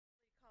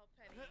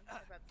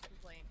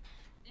complaint.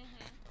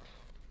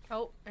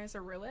 Oh, there's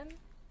a ruin.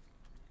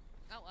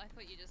 Oh, I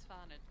thought you just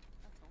farted.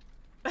 That's all.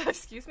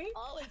 Excuse me?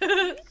 Oh,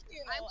 excuse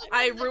you.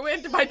 I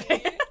ruined my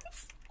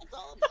pants. That's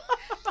all about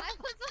I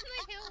was on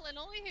the hill and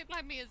all you heard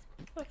by me is.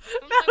 That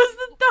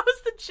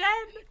was the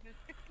Jen.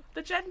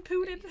 The Jen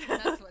pooted.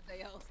 That's what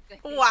they all say.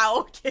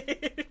 Wow. Okay.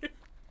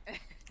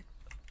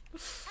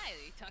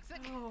 Highly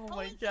toxic. Oh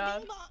my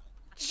god.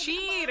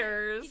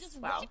 Cheaters.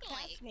 Wow.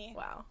 me.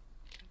 Wow.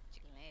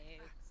 Chicken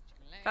legs,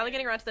 chicken legs. Finally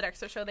getting around to the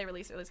Dexter show. They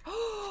released.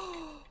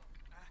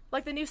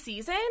 Like the new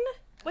season?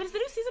 Wait, is the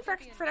new season for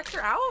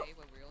Dexter out?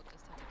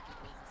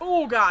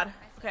 Oh god.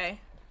 Okay.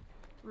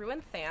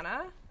 Ruin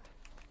Thana.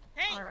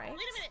 Hey, all right. wait a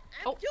minute.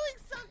 I'm doing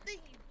something,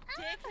 you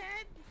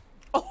dickhead.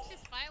 Oh. She's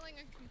filing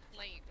a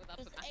complaint with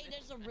upper Hey, management.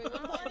 there's a ruin,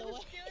 by the way.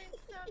 Doing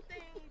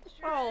something.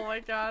 Oh my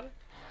god.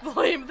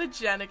 Blame the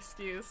Jen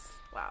excuse.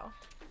 Wow.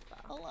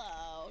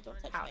 Hello.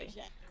 Don't touch Howdy. my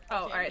jet.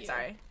 Oh, alright,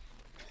 sorry.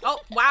 Oh,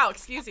 wow,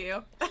 excuse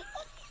you. What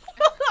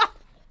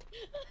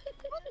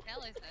the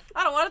hell is this?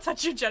 I don't want to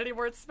touch your Jen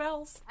anymore, it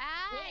smells.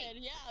 Hi!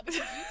 Good, yeah, because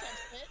you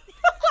touched it.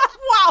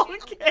 Wow,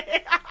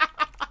 okay.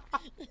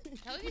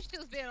 Told you she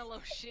was being a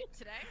little shit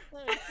today.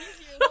 Excuse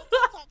you. Don't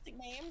call toxic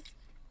names.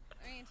 I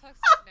mean, toxic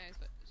knows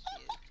what she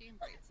is. She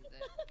embraces it.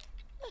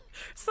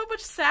 So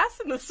much sass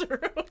in this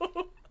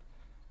room.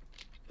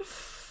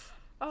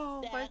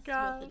 Oh Sass my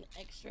god. with an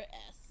extra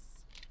S.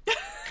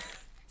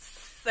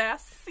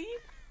 Sassy?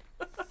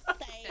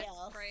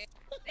 Sales.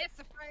 That's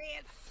a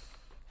phrase.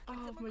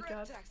 Oh my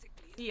god.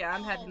 Yeah,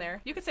 I'm heading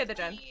there. You can say the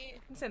Jen. You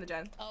can say the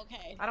Jen.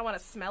 Okay. I don't want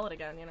to smell it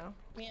again, you know?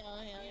 Yeah. He's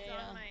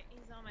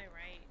on my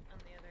right, on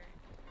the other.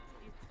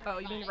 Oh,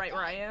 you mean right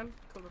where I am?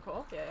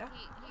 Cool. Yeah.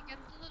 He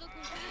gets a little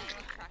confused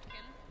with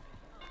tracking.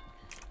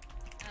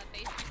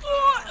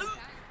 Basically,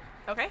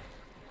 Okay.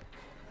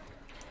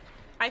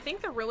 I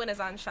think the ruin is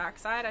on Shack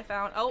side. I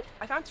found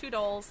two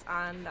dolls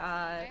on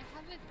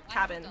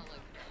cabin.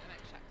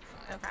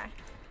 Okay.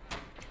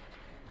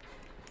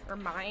 Or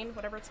mine,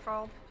 whatever it's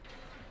called.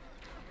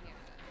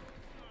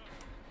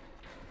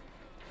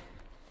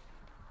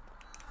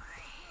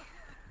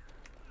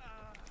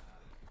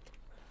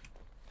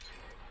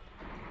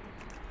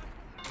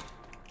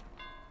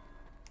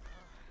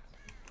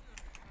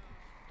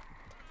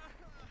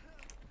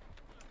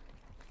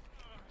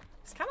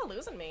 He's kind of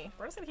losing me.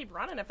 We're just gonna keep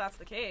running if that's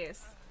the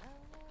case.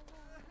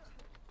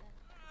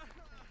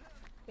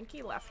 Think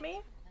he left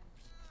me?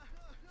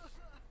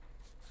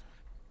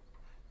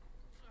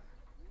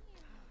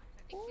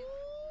 Hey.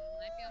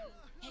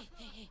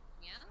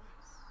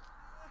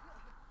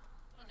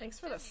 Thanks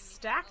for the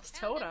stacked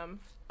totem.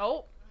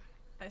 Oh,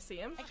 I see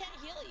him. I can't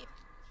heal you.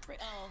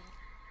 Oh.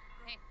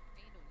 Hey, how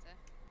you doing,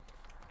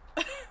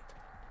 sir?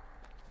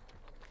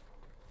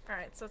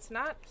 Alright, so it's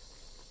not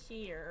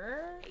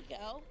here. There you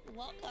go.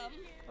 Welcome.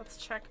 Let's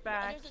check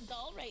back. There's a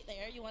doll right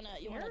there. You wanna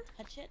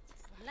touch it?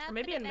 Or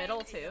maybe in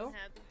middle too.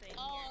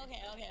 Oh, okay.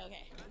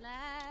 Yeah,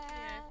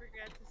 I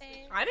forgot to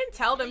say. I didn't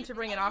tell them to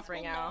bring an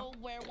offering out.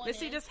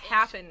 Missy just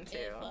happened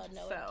to,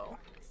 so.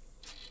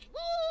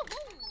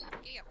 Woo-hoo!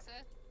 Giddy up,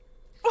 sir.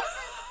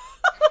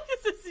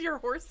 Is this your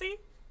horsey?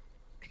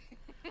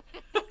 They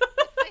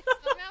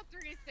somehow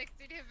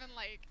 360'd him in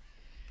like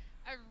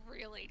a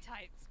really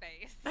tight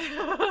space.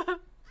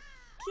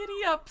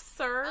 Giddy up,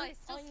 sir. Oh, I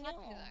still slapped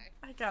you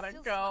though. I gotta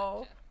Still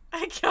go.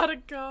 slapped I gotta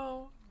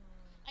go.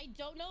 I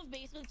don't know if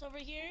basement's over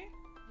here.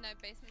 No,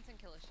 basement's in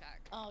Killer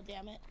Shack. Oh,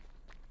 damn it.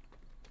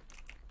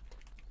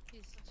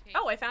 He's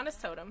Oh, I found his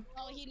totem.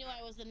 Oh, he knew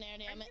I was in there,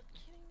 damn it.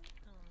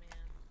 Oh man.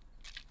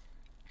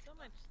 So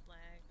much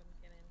lag I'm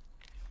getting.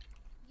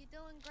 You're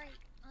doing great.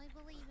 I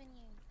believe in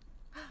you.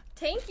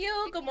 Thank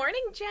you. Good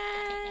morning,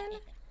 Jen.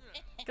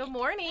 Good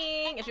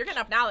morning. If you're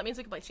getting up now, that means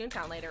we can play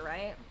Toontown later,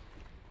 right?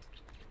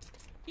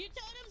 Your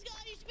totem's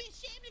gone. You should be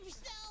ashamed of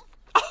yourself.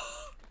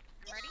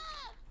 Ready?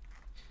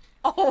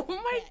 Oh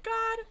my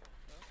god.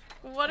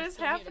 What is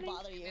happening? To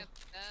bother you.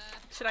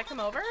 Should I come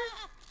over?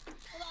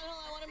 Hold on.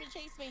 I want him to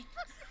chase me.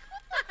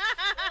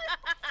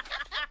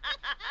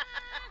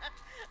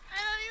 I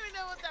don't even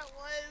know what that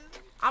was.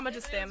 I'ma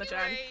just stay on the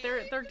Jen.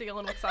 They're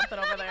dealing with something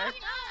over there.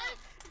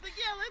 But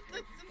yeah,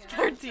 let's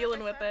They're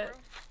dealing with it.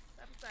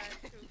 That's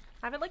sad, too.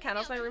 I haven't let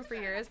kennels in my room for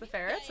years. The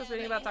ferrets. I was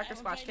reading about Dr.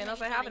 Squatch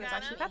kennels I have, and it's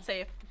actually pet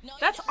safe. No,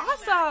 That's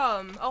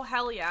awesome! Oh,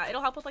 hell yeah.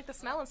 It'll help with, like, the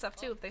smell and stuff,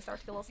 too, if they start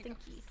to get a little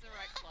stinky.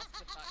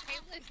 Hey,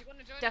 Liz, you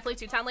wanna join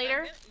Definitely Toontown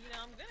later. You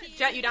know, I'm gonna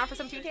Jet, you down for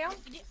some Toontown?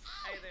 either.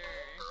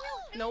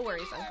 No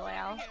worries, Uncle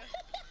Al.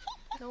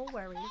 No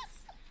worries.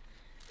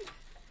 Pick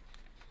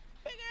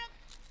her up.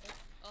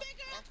 Pick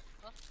me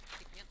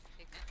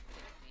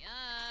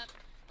up.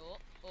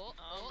 Oh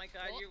my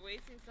god, you're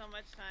wasting so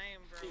much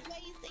time, bro. He's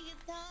wasting his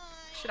time.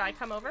 Should I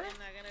come over? I'm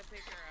not gonna pick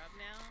her up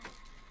now.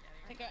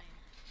 Pick her up.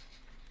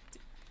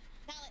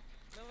 Pallet.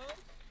 No.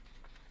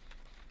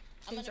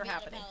 Things are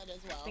happening. Pallet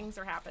as well. Things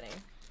are happening.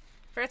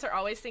 Ferrets are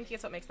always stinky,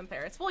 it's what makes them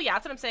ferrets. Well, yeah,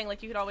 that's what I'm saying.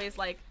 Like, you could always,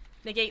 like,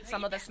 negate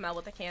some of the smell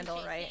with the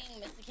candle, right?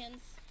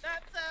 Mexicans.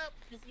 That's up.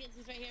 Mexicans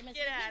is right here.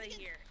 Get out of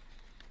here.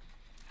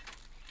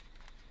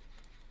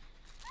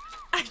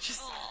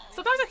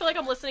 Sometimes I feel like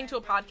I'm listening to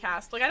a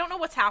podcast. Like, I don't know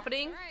what's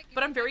happening,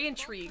 but I'm very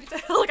intrigued.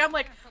 Like, I'm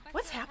like,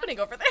 what's happening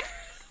over there?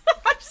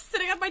 I'm just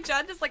sitting on my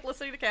jet, just like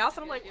listening to chaos,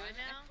 and I'm like,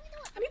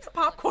 I need some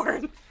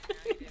popcorn. I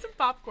need some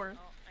popcorn.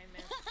 Oh, I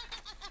missed.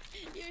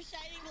 You're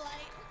shining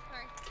light.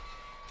 Sorry.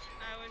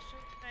 I was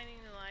shining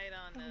the light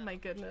on the Oh my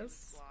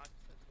goodness. blocks,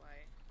 that's why.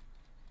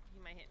 He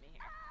might hit me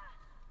here.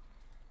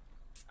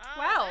 Oh,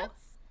 Wow. that's-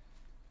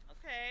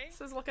 Okay. This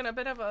is looking a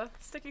bit of a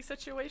sticky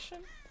situation.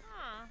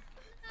 Huh.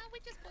 We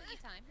just bought you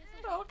time.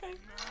 Oh, okay.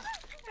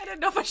 I didn't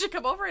know if I should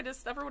come over.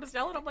 Everyone was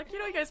yelling. I'm like, you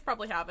know, you guys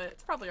probably have it.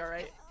 It's probably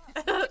alright.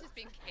 We're just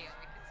being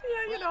chaotic.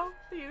 Yeah, you know,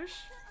 the usual.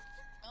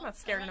 I'm not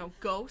scared of no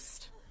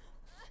ghost.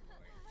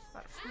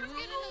 Not a We're getting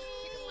those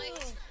chicken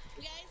legs.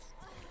 You guys?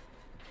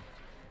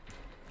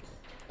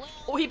 Well,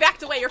 Oh, he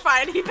backed away. You're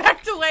fine. He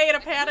backed away in a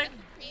panic.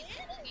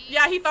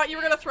 Yeah, he thought you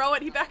were gonna throw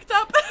it. He backed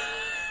up.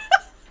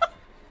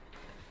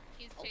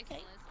 He's chasing Okay.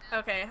 Liz now.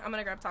 Okay, I'm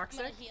gonna grab I'm gonna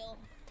toxic. heal.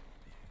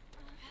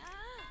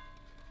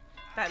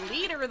 That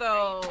leader,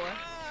 though.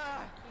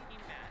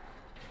 Keeping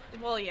bad.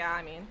 Well, yeah,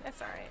 I mean,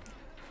 it's alright.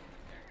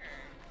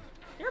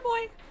 Here,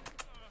 boy.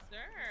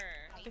 Sir.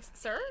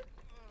 Sir,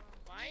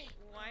 Why are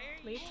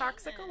you leave doing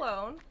toxic that?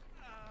 alone.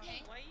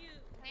 Why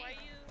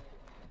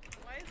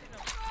is it no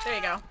There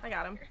you go. I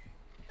got him.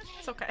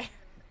 It's okay.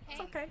 It's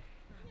Hey. okay.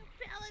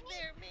 pallet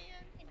there,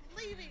 man? I'm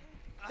leaving.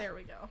 There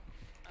we go.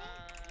 It's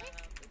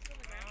on the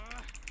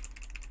ground.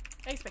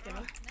 Hey, he's picking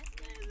me.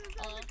 This is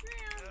on the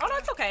ground. Oh, no,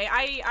 it's okay.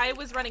 I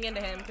was running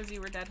into him because you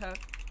were dead hook.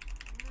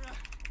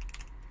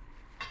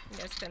 You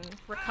guys can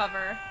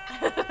recover.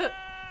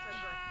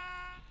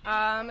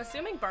 I'm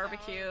assuming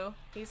barbecue.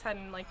 He's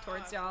heading, like,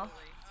 towards y'all.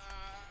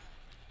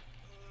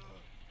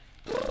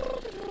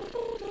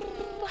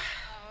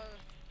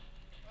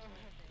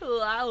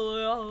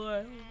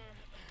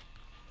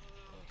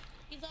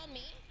 He's on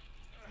me.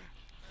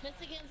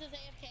 Michigan's is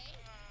AFK.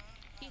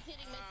 He's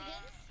hitting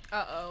Michigan's.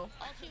 Uh-oh.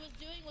 All she was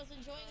doing was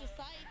enjoying the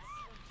sights.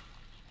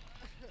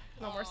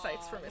 No more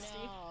sights for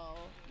Misty.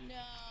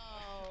 No.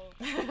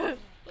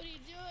 What are you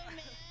doing,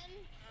 man?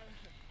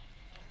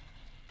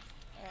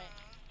 Alright.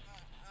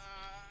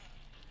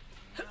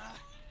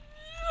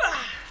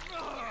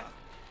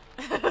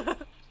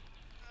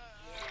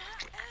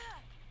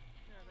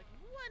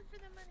 One for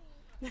the money.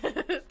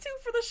 2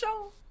 for the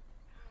show.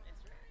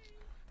 That's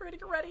right. Ready,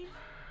 get ready.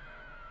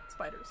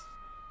 Spiders.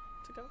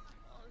 To go.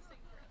 Oh, this thing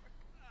forever.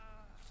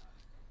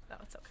 No,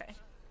 it's okay.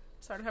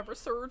 Starting to have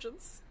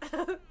resurgence.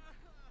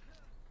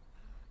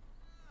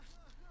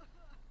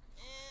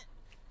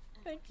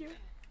 Thank you.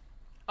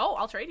 Oh,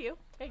 I'll trade you.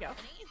 There you go. I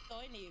think he's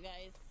going to you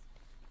guys.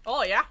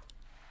 Oh, yeah.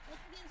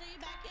 Michigan's, are you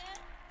back yet?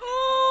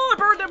 Oh, I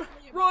burned him.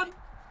 Run.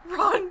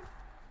 Run.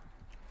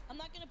 I'm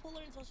not gonna pull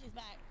her until she's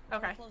back.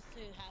 Okay. We're close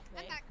to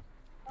halfway. I'm back.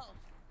 Oh.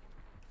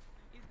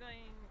 He's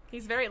going.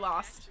 He's very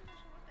lost.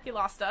 He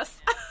lost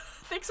us.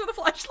 Thanks for the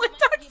flashlight, He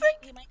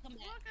Toxic. might come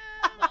back.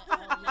 But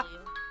I'll heal you.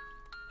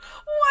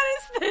 What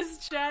is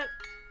this, Jet?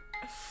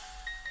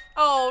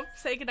 Oh,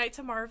 say goodnight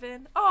to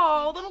Marvin.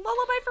 Oh, little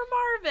lullaby for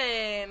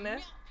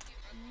Marvin.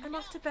 I'm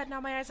off to bed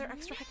now. My eyes are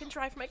extra heckin'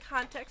 dry for my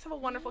contacts. Have a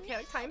wonderful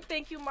chaotic time.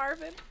 Thank you,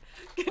 Marvin.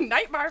 Good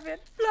night, Marvin.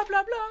 Blah,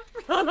 blah, blah.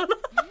 Blah, blah, blah.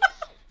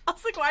 I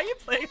was like, why are you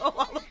playing a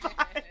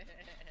lullaby?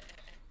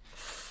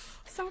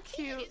 So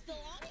cute. He's still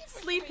on you for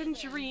Sleep some and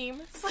reason.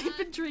 dream. Sleep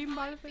and dream,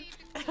 Marvin.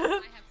 I have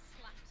slapped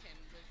him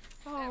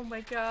with Oh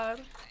my god.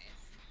 face.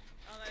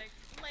 Oh, that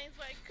explains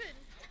why I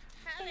couldn't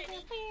have any.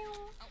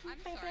 Oh, I'm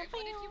sorry.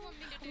 What did you want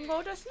me to do?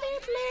 Go to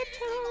sleep,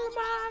 little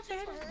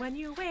Marvin. When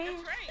you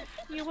wake, Right.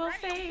 you will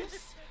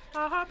face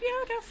a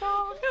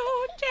beautiful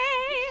new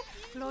day.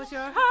 Close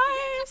your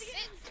eyes,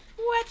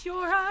 wet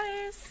your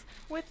eyes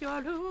with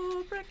your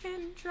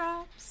lubricant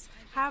drops.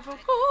 Have a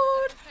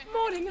good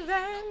morning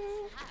then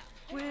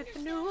with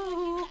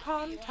new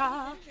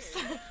contacts.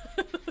 Because I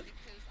Yeah, keep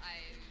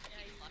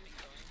he's slapping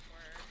going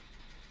for.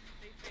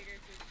 They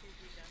figured to choose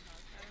you down house.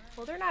 I don't know.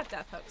 Well, they're not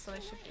death hooks, so they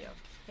should be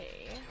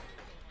okay.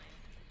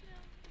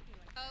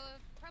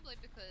 Probably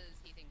because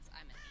he thinks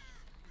I'm an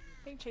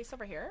idiot. Being chased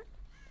over here?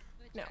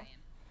 Which No. I am.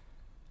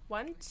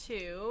 1, 2.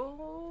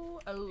 Oh.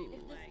 It is One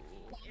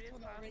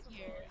over possible.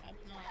 here. I'm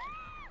not.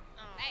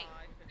 Oh, Hey, I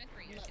couldn't. don't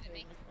worry, I'm you're not kidding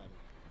doing me. this one.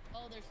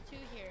 Oh, there's 2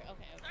 here.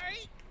 Okay. Okay.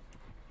 Sorry.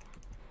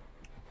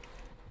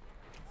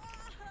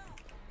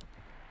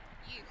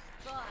 You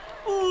suck.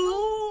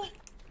 Ooh.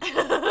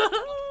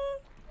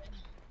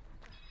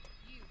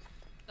 You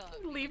suck.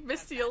 Leave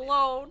Misty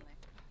alone.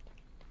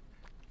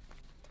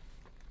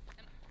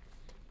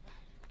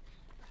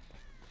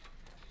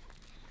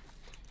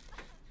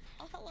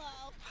 Oh,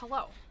 hello.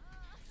 Hello.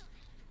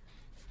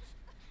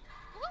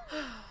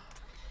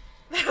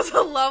 That was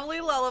a lovely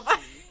lullaby.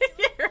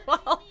 You're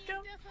welcome. Death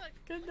hook.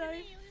 Good Leave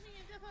night. me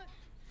in death hook.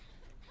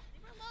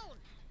 Leave her alone.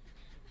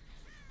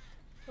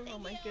 Oh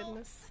my Thank you.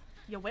 goodness.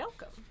 You're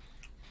welcome.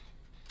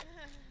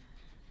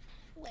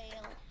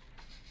 Whale.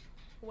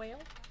 Whale?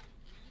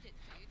 Eat it,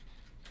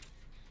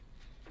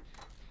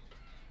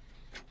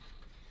 dude.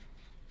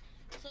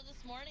 So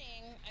this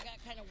morning, I got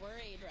kind of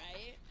worried,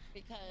 right?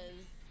 Because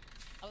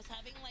I was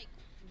having like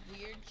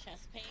weird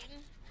chest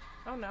pain.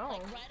 Oh no.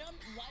 Like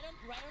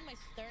right on my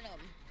sternum.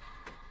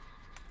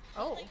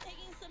 Oh. Like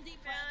taking some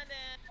deep breaths.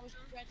 I was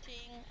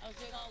stretching. I was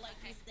doing all like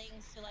these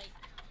things to like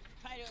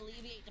try to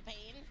alleviate the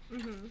pain.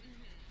 Mm-hmm.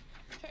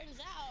 Turns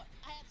out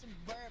I had some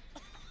burp.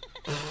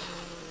 I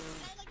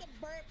had like a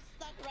burp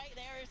stuck right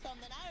there or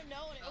something. I don't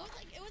know.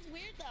 It was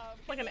weird though.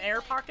 Like an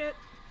air pocket?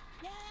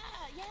 Yeah,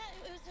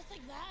 it was just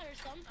like that or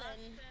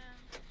something.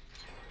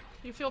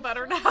 You feel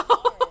better now?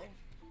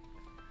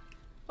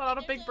 Let out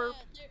a big burp.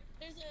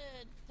 There's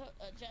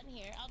a gen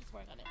here. I'll just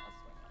work on it.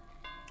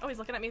 Oh, he's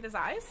looking at me with his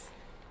eyes?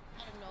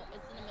 I don't know.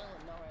 It's in the middle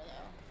of nowhere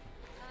though.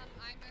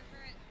 I'm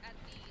over at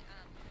the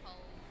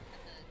hole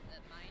at the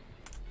mine.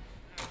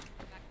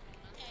 Back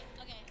corner.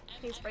 Okay.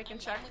 He's breaking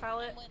check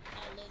pallet. I'm with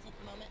Liz at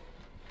the moment.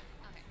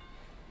 Okay.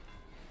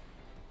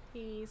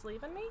 He's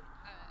leaving me?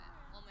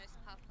 Almost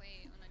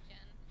halfway on a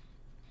gen.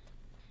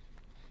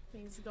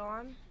 He's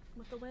gone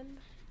with the wind.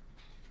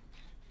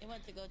 He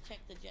went to go check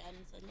the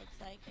gens, it looks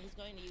like. He's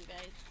going to you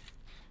guys.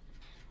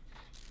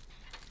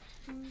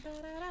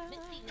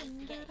 Missy needs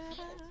to get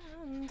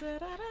healed.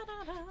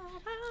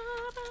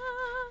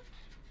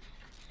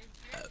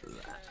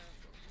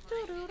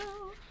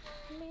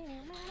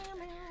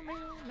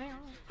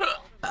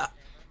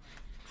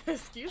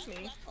 Excuse me.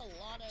 That's a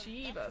lot of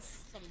Jeebus.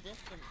 that's some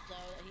distance though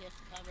that he has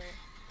to cover.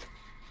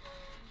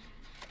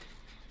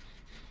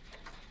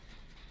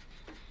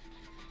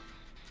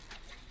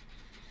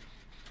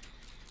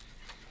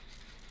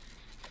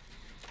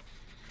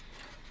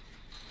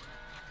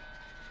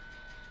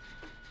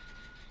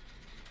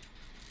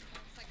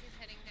 Looks like he's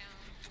heading down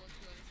towards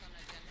whoever's on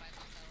a gen by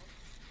themselves.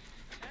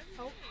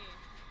 Oh.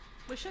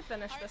 We should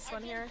finish this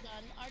one here.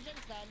 Our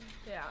gen's done.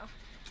 Yeah.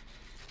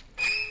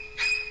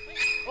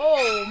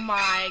 Oh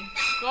my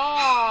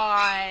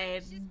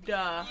god.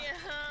 Yeah.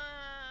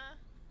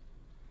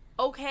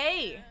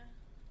 Okay.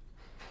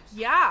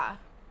 Yeah.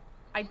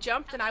 I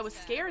jumped and I was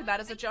scared. That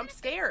is a jump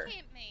scare.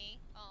 Hit me.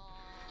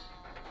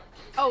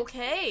 Aww.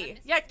 Okay.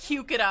 Yeah,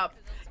 cuke it up.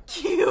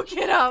 Cuke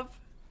it up.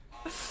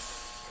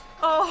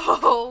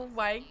 Oh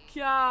my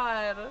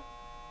god.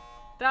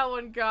 That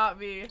one got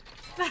me.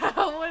 That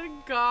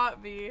one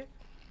got me.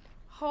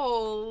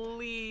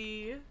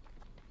 Holy.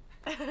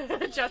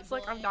 Jet's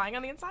like, I'm dying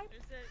on the inside.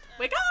 There's a,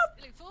 Wake up!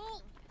 Feeling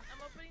full.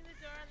 I'm opening the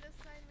door on this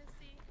side,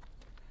 Missy.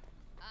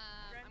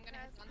 I'm gonna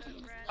have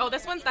fun. Oh,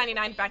 this one's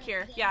 99 back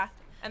here. Yeah.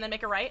 And then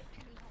make a right.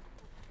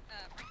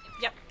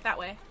 Yep, that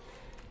way.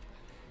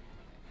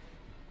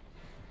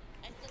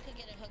 I still could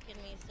get a hook in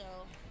me, so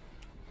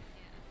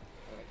Yeah.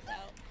 it works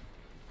out.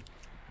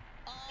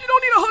 You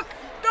don't need a hook!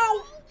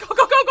 Go! Go,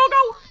 go, go, go,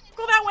 go!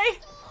 Go that way!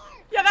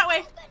 Yeah, that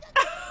way!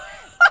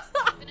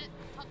 Open it.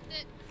 Popped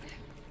it.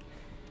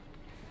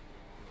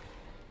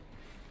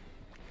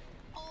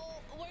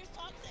 Oh, where's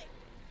Toxic?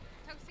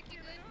 Toxic you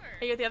later.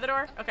 Are you at the other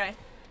door? Okay.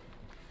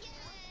 Yay!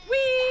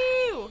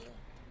 Woo!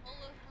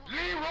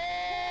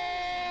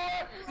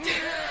 The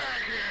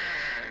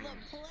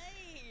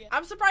play!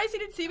 I'm surprised he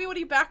didn't see me when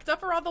he backed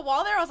up around the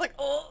wall there. I was like,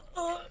 oh.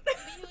 Maybe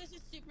he was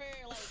just super,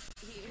 like,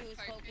 he was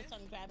focused on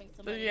grabbing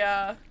somebody.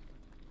 Yeah.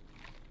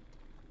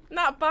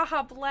 Not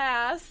Baja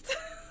Blast.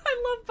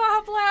 I love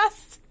Baja Blast.